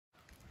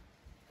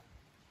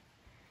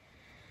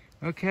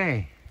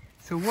Okay,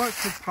 so what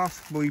could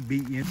possibly be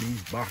in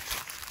these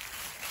boxes?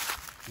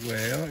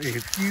 Well,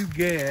 if you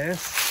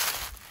guess,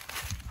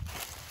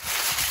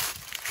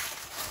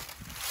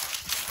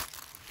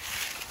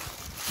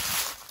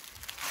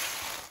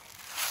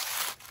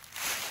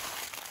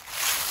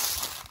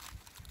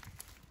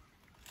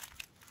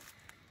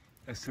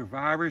 a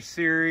Survivor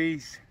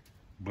Series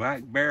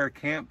BlackBear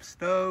camp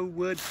stove,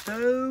 wood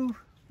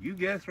stove, you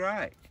guessed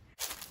right.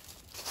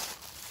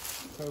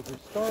 So for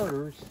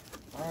starters,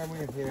 I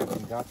went ahead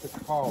and got the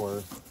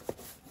collar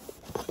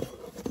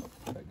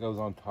that goes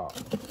on top.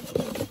 Let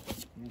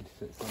me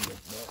set some of this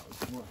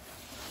back.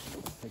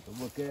 Take a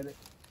look at it.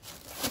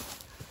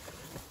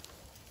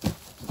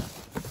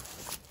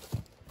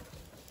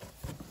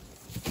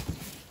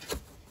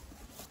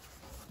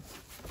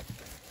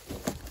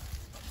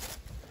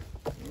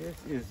 This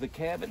is the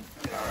cabin.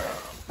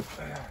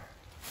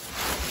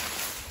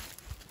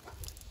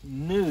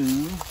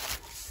 New.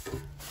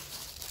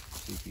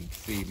 See if you can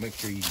see, make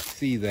sure you can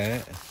see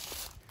that.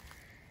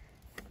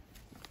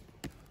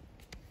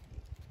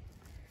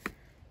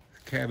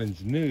 This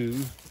cabin's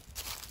new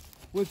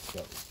wood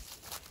stove.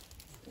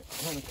 It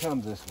kind of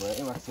comes this way.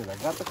 And like I said, I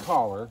got the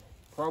collar.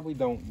 Probably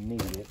don't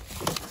need it.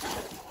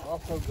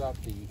 Also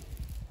got the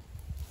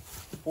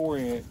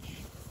 4-inch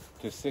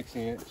to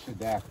 6-inch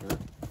adapter.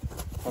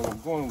 So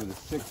I'm going with a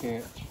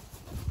 6-inch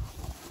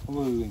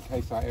flue in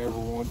case I ever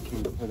want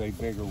to put a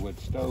bigger wood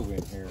stove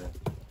in here.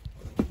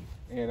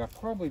 And I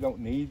probably don't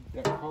need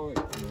that collar.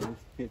 This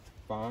fits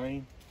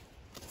fine.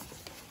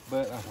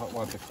 But I thought,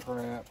 what the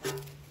crap,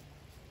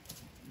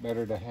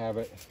 better to have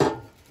it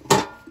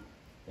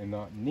and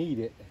not need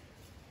it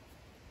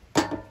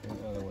than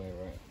the other way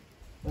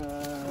around.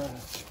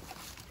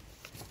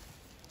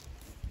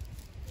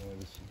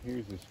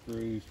 Here's the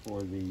screws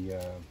for the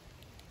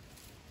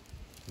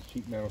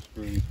sheet metal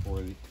screws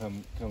for the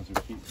comes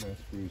with sheet metal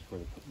screws for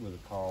the with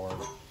a collar.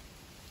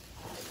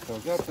 So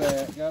got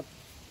that,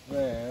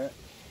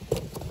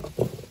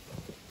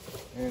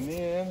 and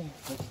then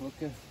let's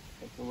take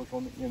a look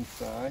on the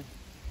inside.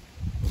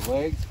 The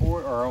legs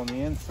for it are on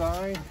the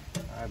inside.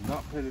 I have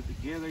not put it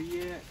together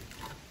yet.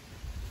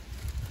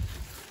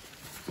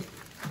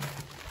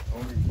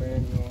 Owner's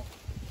manual,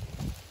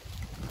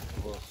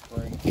 a little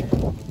spring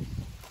handle.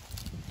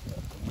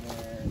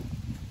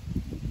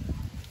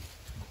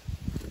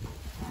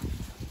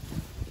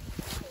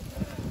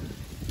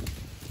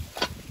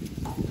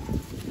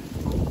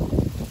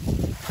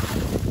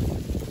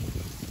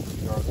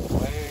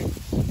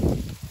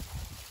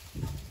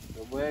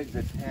 Legs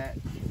attached.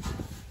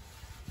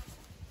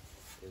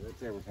 Okay,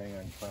 that's everything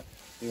I can find.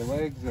 The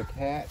legs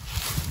attached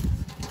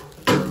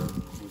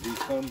with these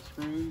thumb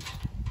screws.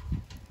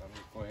 I'm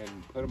just going ahead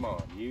and put them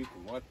on. You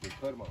can watch me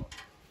put them on.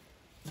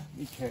 Let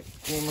me check the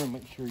camera,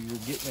 make sure you're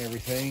getting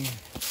everything.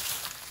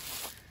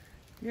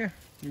 Yeah,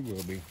 you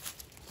will be.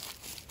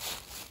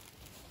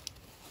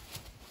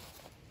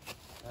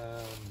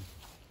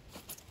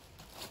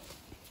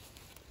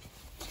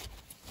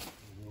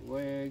 The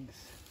legs.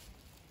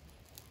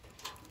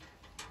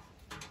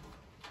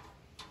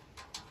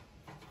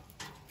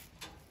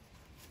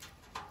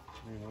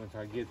 And once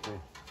I get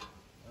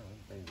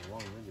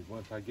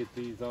once I get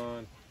these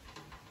on,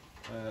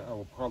 I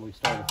will probably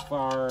start a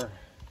fire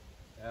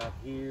out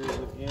here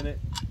within it.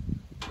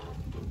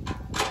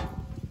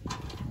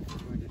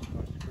 We're just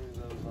going to screw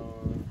those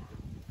on.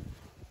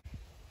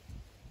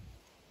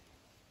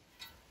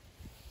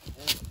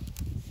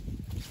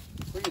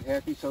 Pretty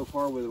happy so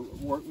far with the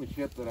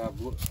workmanship that I've,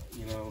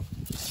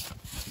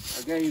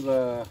 I gave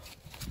I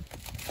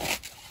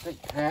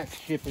think tax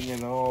shipping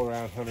and all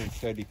around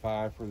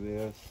 $175 for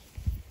this.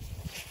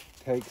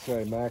 Takes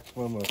a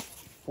maximum of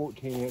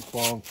 14-inch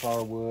long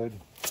firewood,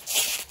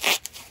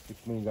 which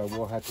means I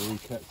will have to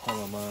recut some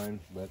of mine,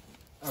 but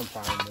I'm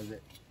fine with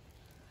it.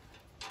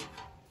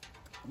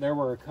 There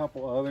were a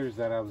couple others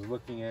that I was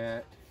looking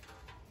at.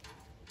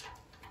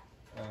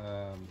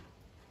 I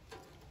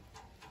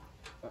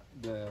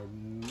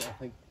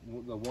think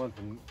the one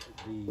from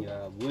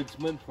the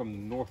Woodsman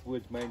from North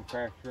Woods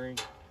Manufacturing,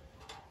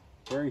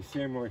 very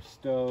similar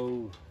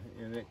stove,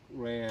 and it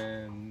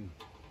ran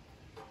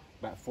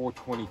about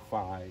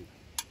 $425.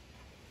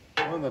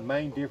 One of the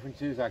main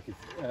differences the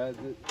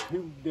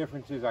two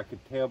differences I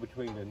could tell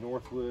between the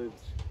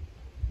Northwoods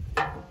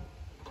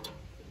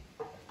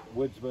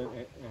Woodsman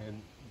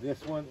and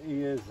this one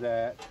is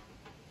that,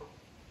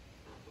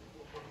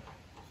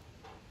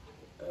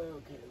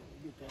 okay, let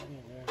me get that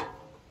in there.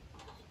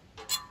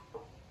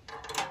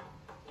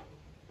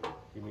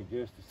 Give me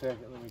just a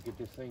second, let me get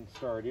this thing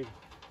started.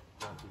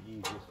 Not the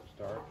easiest to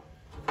start.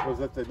 Was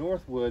that the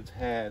Northwoods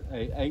had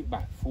a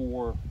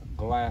 8x4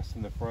 glass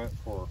in the front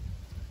for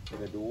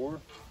the door,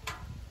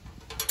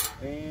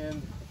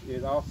 and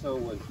it also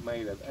was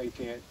made of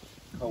 1/8-inch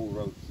cold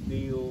rolled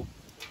steel.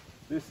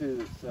 This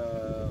is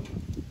I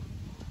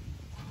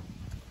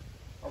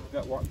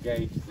forgot what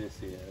gauge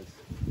this is,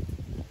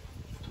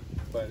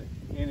 but it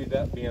ended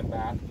up being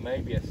about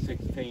maybe a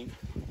 1/16.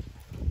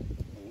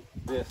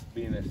 This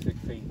being a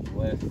 1/16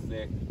 less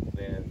thick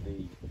than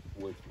the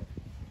Woodsman.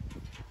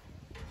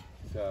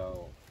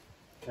 So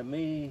to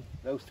me,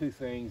 those two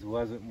things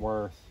wasn't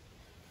worth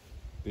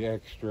the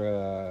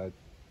extra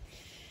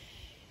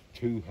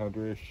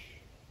 $200,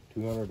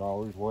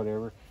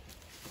 whatever.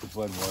 It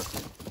wasn't worth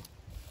it.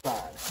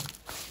 Fine.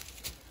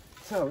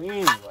 So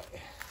anyway,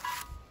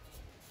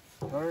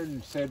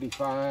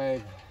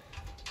 175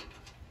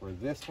 for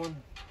this one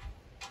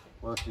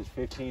versus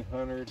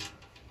 1500.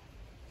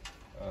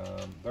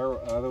 There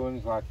are other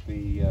ones like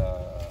the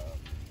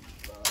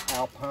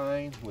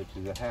Alpine, which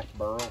is a half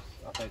barrel,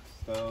 I think,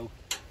 stove.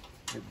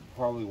 It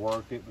probably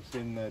worked. It was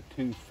in the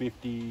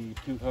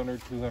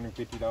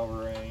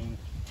 $250 range.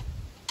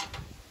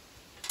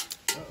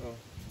 Uh-oh.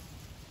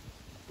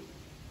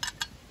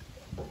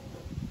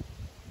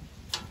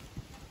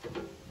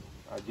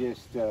 I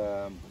just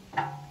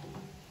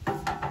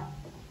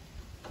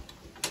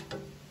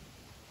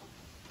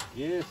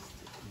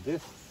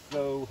this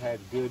stove had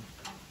good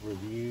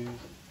reviews.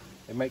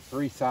 They make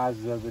 3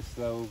 sizes of this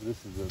stove.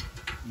 This is a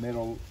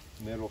middle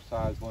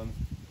size one.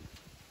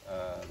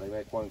 They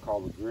make one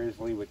called the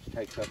Grizzly, which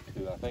takes up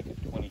to, I think, a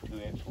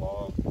 22-inch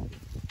log.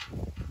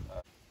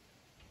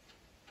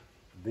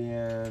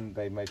 Then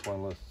they make one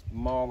a little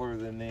smaller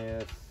than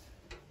this.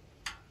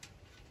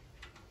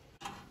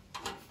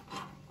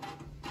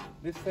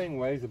 This thing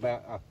weighs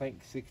about, I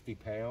think, 60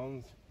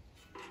 pounds.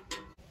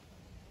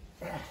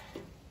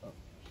 Oh,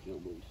 still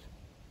loose.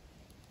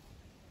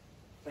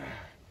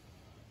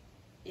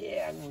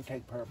 Yeah, I'm gonna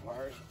take a pair of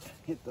pliers,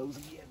 hit those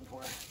again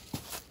before I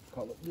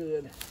call it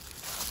good.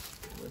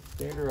 Let's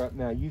stand her up.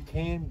 Now you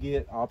can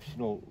get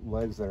optional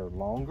legs that are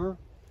longer.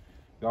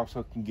 You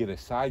also can get a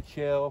side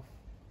shelf.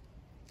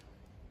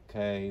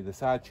 Okay, the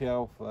side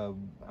shelf,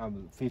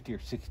 I'm 50 or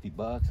 60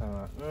 bucks.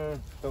 I'm like,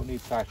 don't need a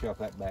side shelf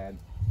that bad.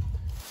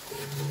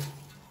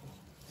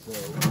 So,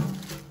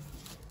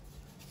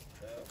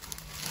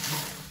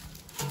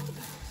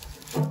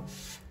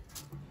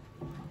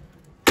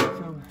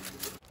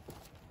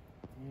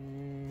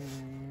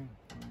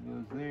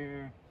 goes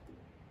there.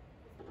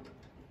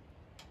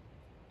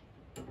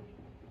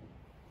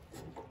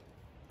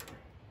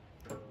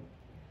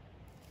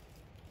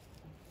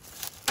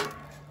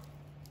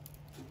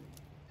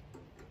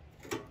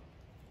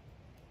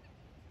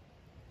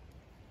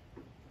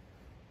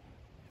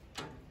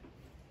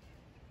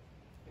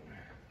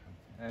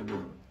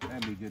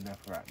 That'd be good enough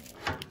right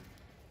now.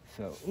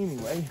 So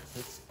anyway,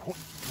 let's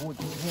point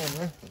the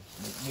camera.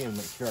 Again,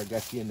 make sure I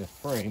got you in the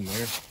frame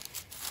there.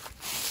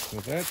 So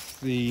that's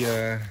the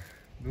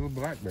little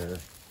BlackBear.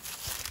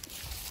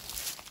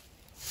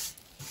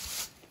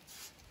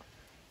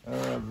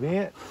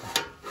 Vent,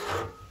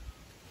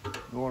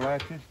 door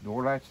latches.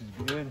 Door latch is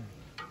good.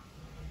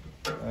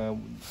 Now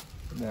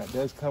it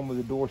does come with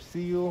a door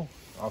seal.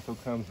 Also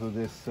comes with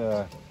this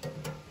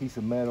piece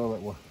of metal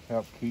that will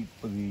help keep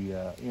the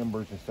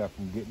embers and stuff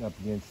from getting up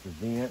against the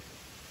vent.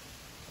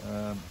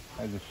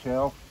 Has a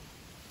shelf,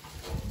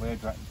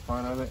 wedge right in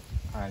front of it.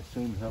 I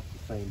assume helps the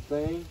same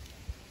thing.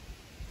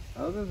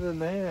 Other than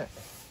that,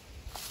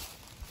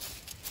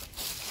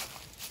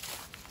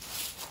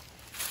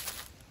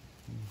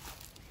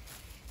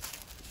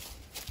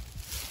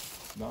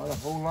 not a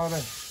whole lot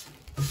of,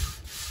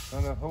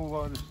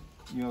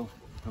 you know,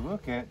 to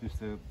look at.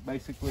 Just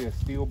basically a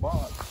steel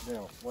box.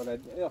 Now, what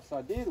else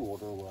I did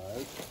order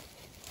was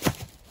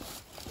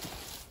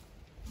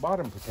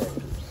bottom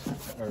protectors,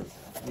 or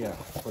yeah,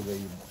 for the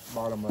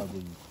bottom of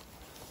the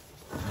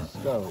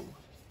stove,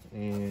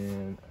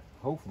 and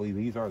hopefully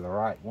these are the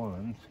right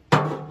ones.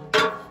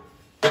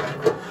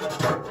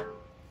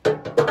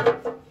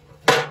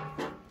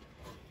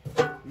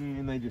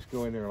 And they just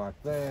go in there like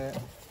that.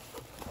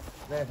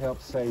 That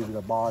helps save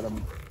the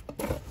bottom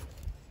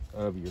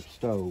of your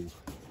stove.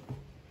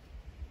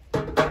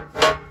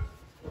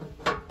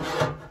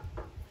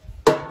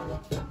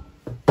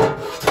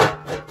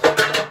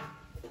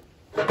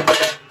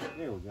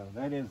 There we go,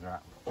 that is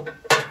right.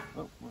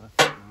 Oh, well,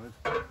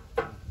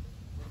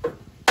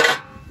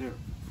 there.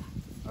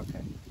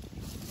 Okay.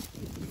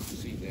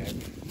 See that?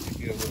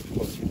 Get a little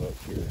closer look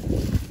here.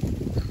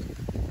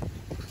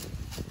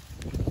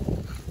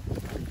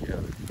 There we go.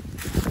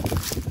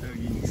 So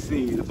you can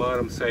see the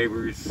bottom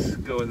savers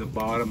go in the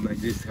bottom. They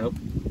just help,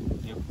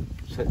 you know,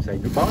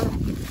 save the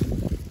bottom.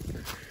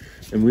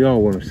 And we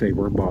all want to save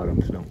our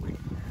bottoms, don't we?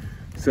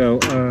 So,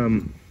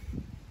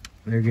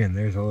 there again,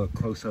 there's a little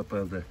close-up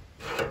of the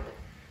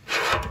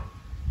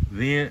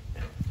vent,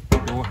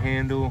 door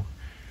handle.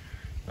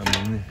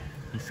 I mean,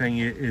 this thing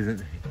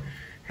isn't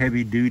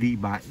heavy duty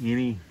by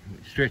any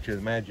stretch of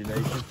the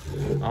imagination.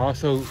 I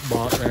also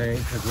bought,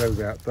 because those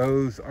out,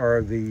 those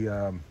are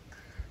the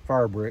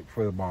fire brick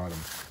for the bottom.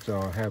 So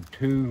I have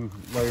 2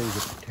 layers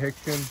of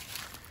protection.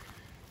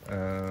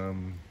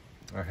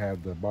 I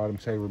have the bottom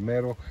saver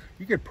metal.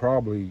 You could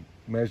probably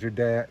measure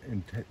that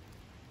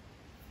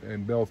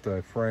and build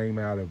a frame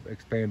out of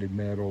expanded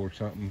metal or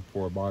something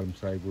for a bottom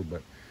saver,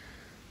 but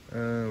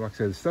like I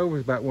said, the stove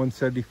was about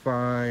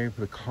 $175.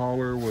 The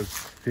collar was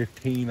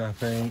 $15, I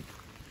think.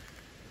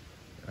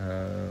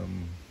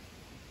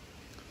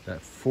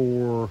 That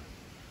 4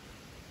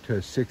 to to a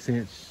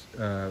 6-inch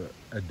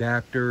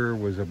adapter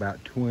was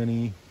about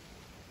 20.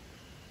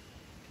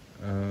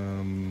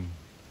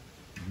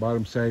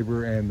 Bottom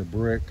saber and the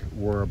brick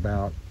were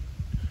about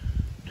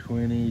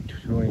 $20 to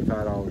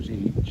 $25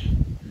 each.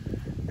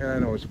 And I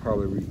know it's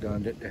probably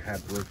redundant to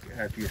have brick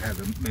after you have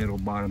a metal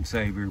bottom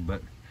saber,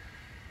 but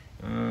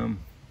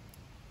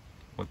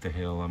what the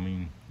hell? I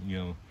mean, you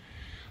know,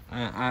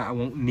 I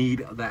won't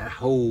need that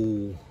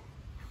whole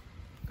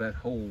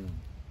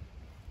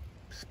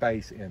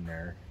space in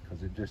there,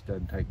 because it just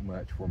doesn't take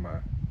much for my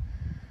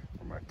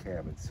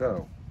cabin.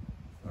 So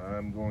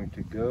I'm going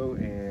to go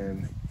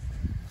and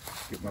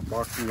get my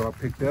boxes all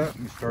picked up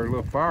and start a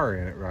little fire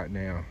in it right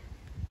now.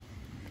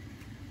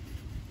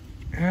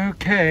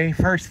 Okay,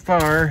 first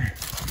fire.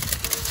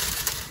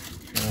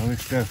 All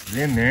this stuff's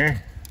in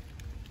there.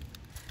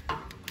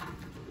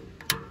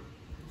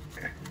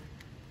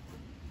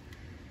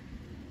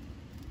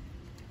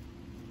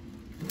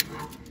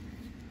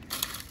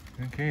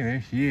 Okay,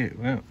 there she is.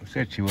 Well, I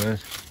said she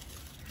was.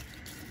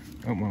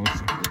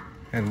 Almost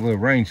had a little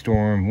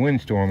rainstorm,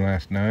 windstorm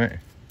last night.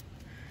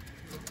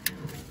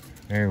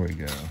 There we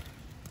go.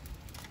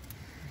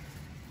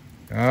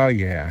 Oh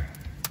yeah.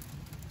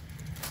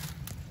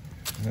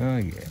 Oh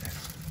yeah.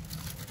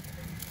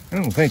 I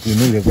don't think we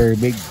need a very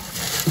big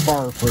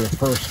fire for the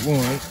first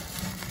one.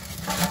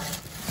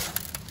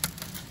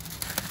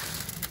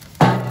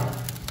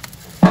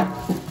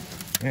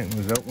 That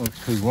was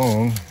almost too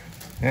long.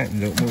 That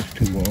was almost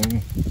too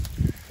long.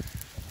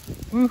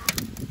 Woo.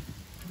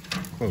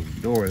 Close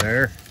the door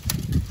there.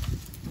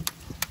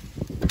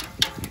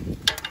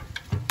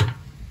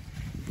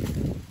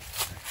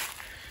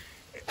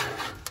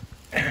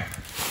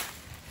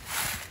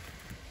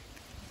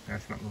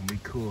 That's not going to be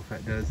cool if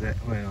that does that.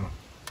 Well,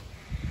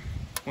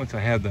 once I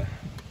have the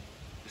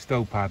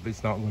stovepipe, it's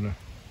going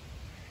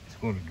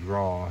to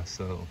draw,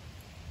 so.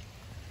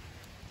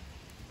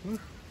 Woo.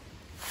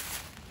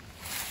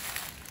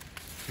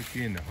 Put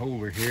you in the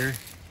holder here.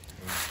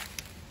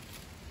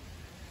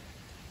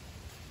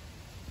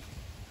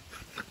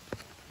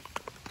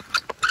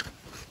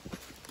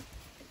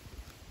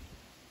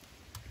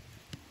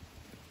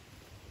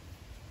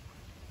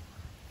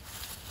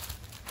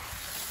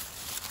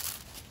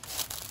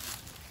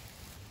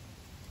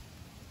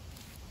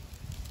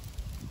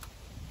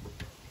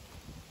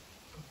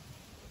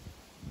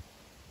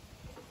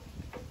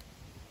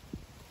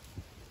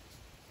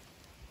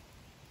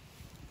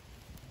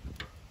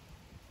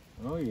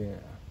 Oh yeah,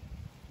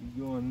 keep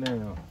going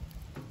now.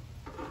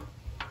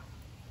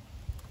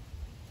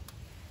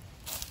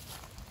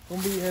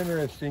 Gonna be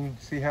interesting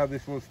to see how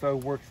this little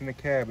stove works in the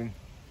cabin.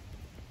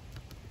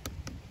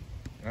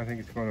 I think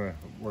it's gonna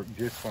work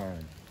just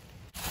fine.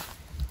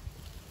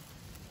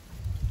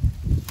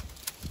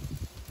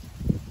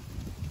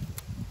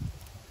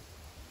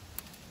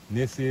 And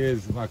this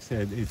is, like I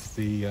said, it's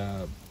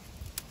the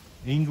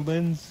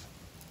England's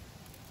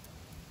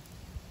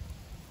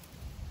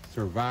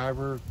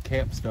Survivor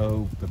camp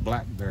stove, the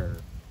BlackBear.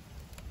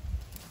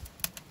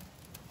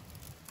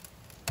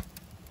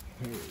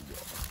 There we go.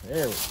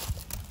 There we go.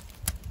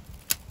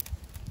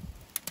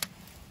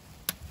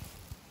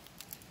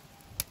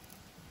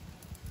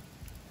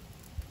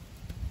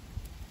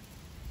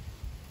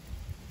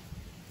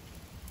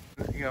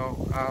 You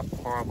know, I'll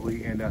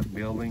probably end up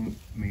building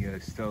me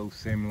a stove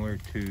similar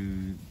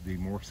to the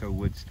Morso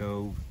wood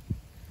stove,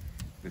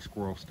 the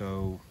squirrel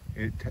stove.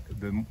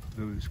 The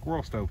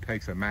squirrel stove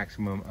takes a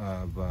maximum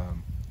of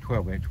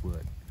 12-inch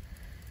wood,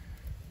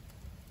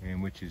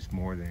 and which is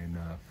more than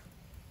enough.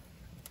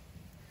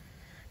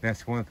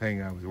 That's one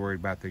thing I was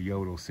worried about the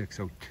Yodel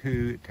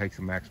 602. It takes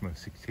a maximum of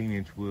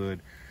 16-inch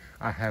wood.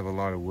 I have a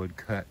lot of wood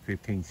cut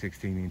 15,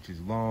 16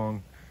 inches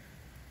long.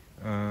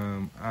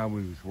 I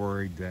was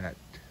worried that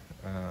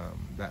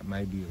that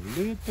may be a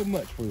little too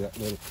much for that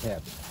little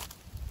cabin.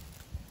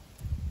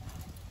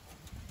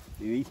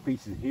 See, these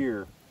pieces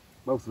here,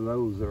 both of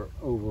those are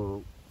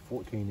over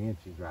 14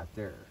 inches right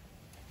there.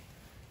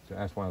 So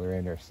that's why they're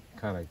in there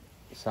kind of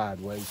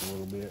sideways a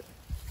little bit.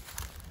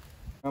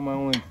 Now my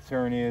only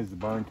concern is the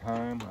burn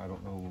time. I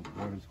don't know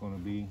what it's going to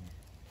be,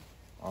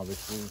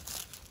 obviously.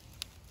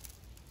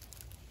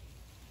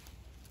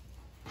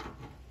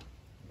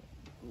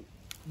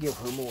 Give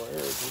her more air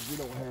because we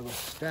don't have a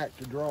stack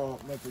to draw,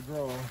 make her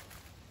draw.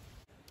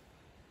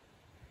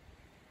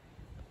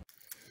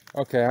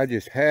 Okay, I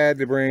just had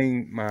to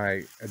bring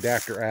my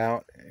adapter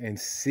out and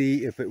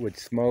see if it would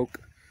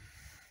smoke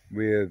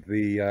with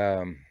the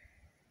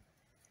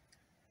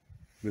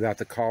without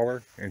the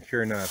collar, and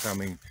sure enough, I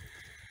mean,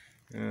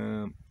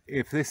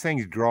 if this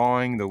thing's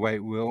drawing the way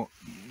it will,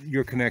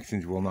 your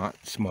connections will not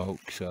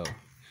smoke. So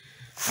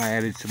I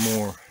added some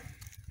more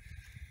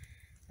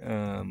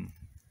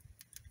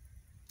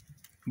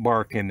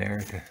bark in there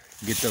to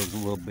get those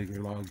little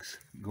bigger logs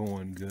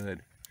going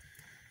good.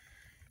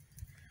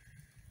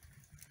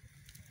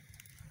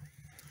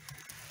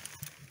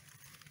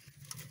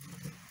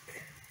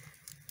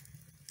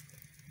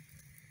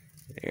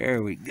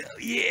 There we go.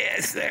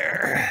 Yes,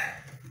 there.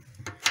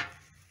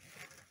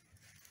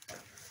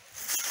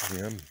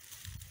 Yeah.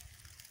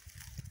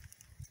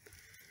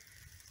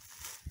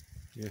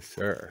 Yes,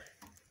 sir.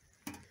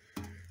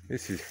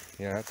 This is,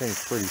 yeah, I think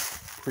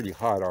it's pretty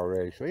hot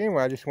already. So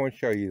anyway, I just want to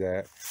show you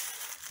that.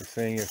 The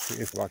thing,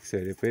 if like I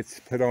said, if it's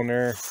put on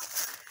there,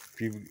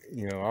 if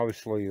you know,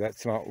 obviously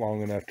that's not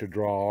long enough to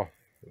draw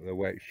the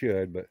way it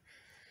should, but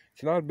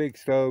it's not a big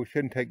stove.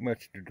 Shouldn't take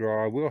much to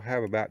draw. We'll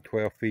have about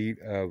 12 feet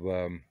of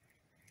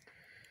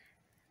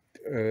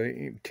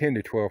 10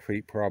 to 12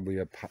 feet probably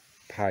of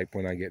pipe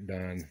when I get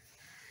done.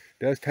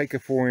 It does take a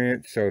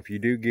 4-inch, so if you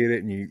do get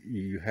it and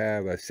you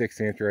have a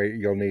 6-inch or 8,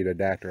 you'll need an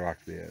adapter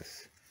like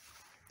this.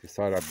 Just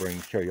thought I'd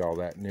show you all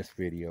that in this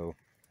video.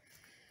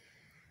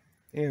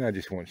 And I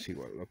just want to see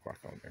what it looked like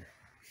on there.